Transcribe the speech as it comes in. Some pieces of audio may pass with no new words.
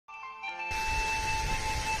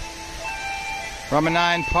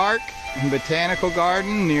Rama Park and Botanical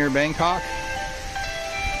Garden near Bangkok.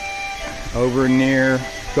 Over near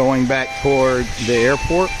going back toward the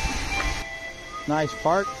airport. Nice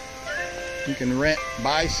park. You can rent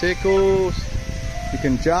bicycles. You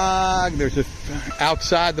can jog. There's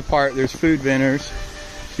outside the park there's food vendors.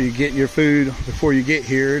 So you get your food before you get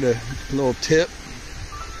here, a little tip.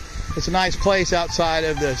 It's a nice place outside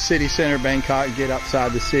of the city center of Bangkok. You get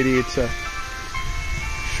outside the city, it's a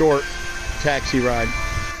short taxi ride.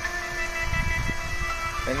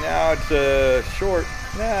 And now it's a short,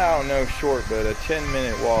 no short, but a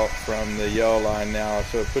 10-minute walk from the yellow line now.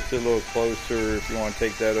 So it puts it a little closer if you want to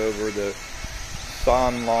take that over the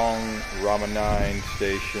Suan Laung Rama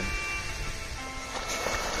station.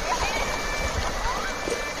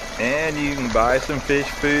 And you can buy some fish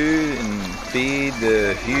food and feed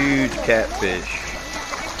the huge catfish.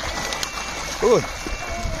 Ooh.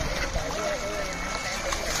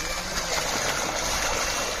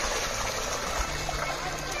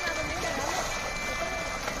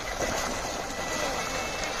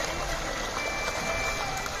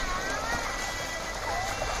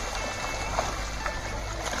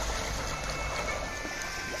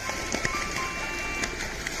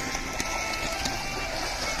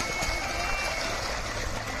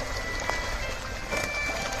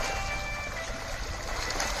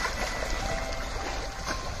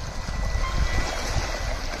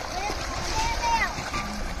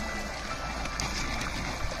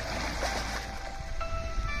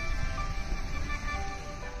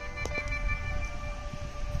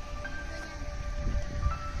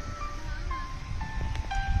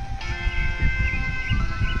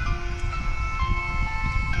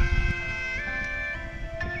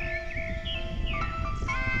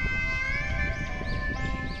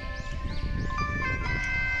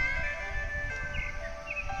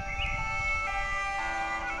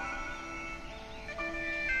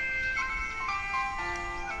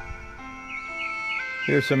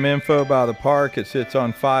 Here's some info about the park. It sits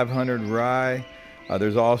on 500 rai.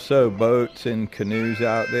 There's also boats and canoes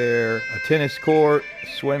out there, a tennis court,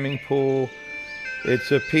 swimming pool.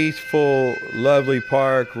 It's a peaceful, lovely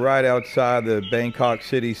park right outside the Bangkok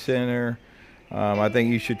city center. I think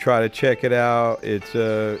you should try to check it out. It's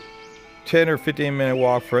a 10 or 15 minute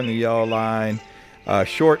walk from the yellow line, a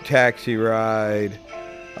short taxi ride.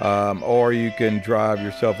 Or you can drive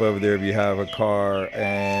yourself over there if you have a car.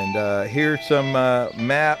 And here's some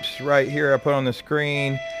maps right here I put on the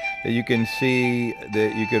screen that you can see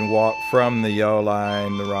that you can walk from the yellow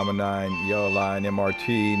line, the Rama 9 yellow line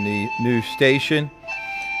MRT new station,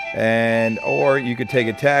 and or you could take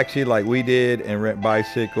a taxi like we did and rent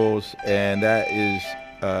bicycles, and that is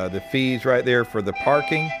the fees right there for the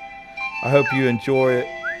parking. I hope you enjoy it.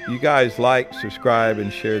 You guys like, subscribe,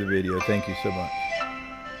 and share the video. Thank you so much.